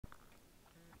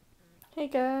Hey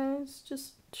guys,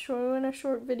 just showing a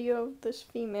short video of this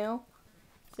female.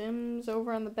 Zim's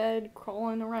over on the bed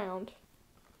crawling around.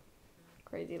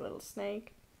 Crazy little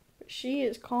snake. But she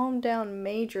is calmed down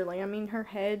majorly. I mean, her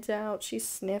head's out, she's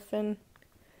sniffing.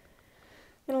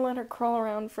 Gonna let her crawl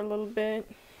around for a little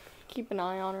bit. Keep an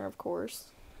eye on her, of course.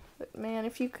 But man,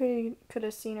 if you could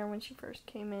have seen her when she first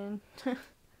came in.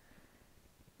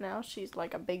 Now she's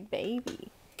like a big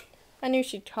baby. I knew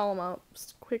she'd calm up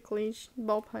quickly.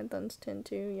 Ball pythons tend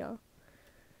to, yeah.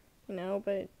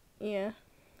 But yeah,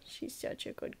 she's such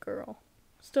a good girl.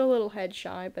 Still a little head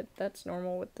shy, but that's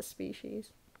normal with the species.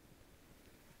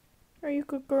 Are you a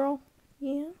good girl?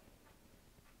 Yeah?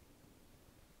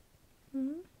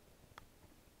 Hmm?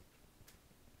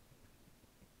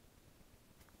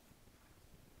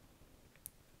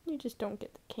 You just don't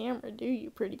get the camera, do you,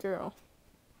 pretty girl?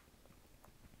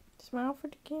 Smile for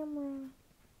the camera.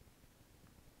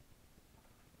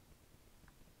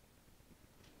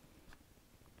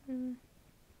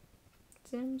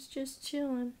 Zim's just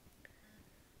chilling.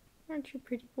 Aren't you,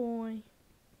 pretty boy?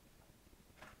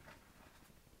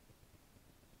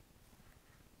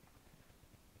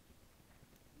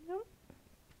 Yep.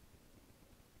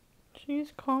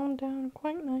 She's calmed down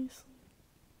quite nicely.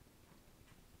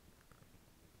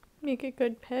 Make a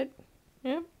good pet.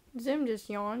 Yep. Zim just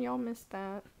yawned. Y'all missed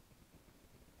that.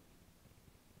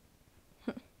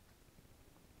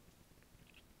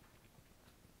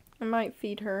 I might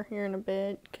feed her here in a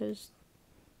bit because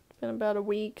it's been about a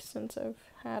week since I've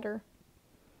had her.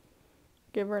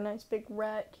 Give her a nice big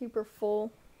rat, keep her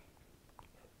full.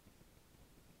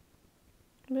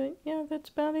 But yeah, that's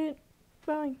about it.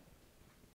 Bye.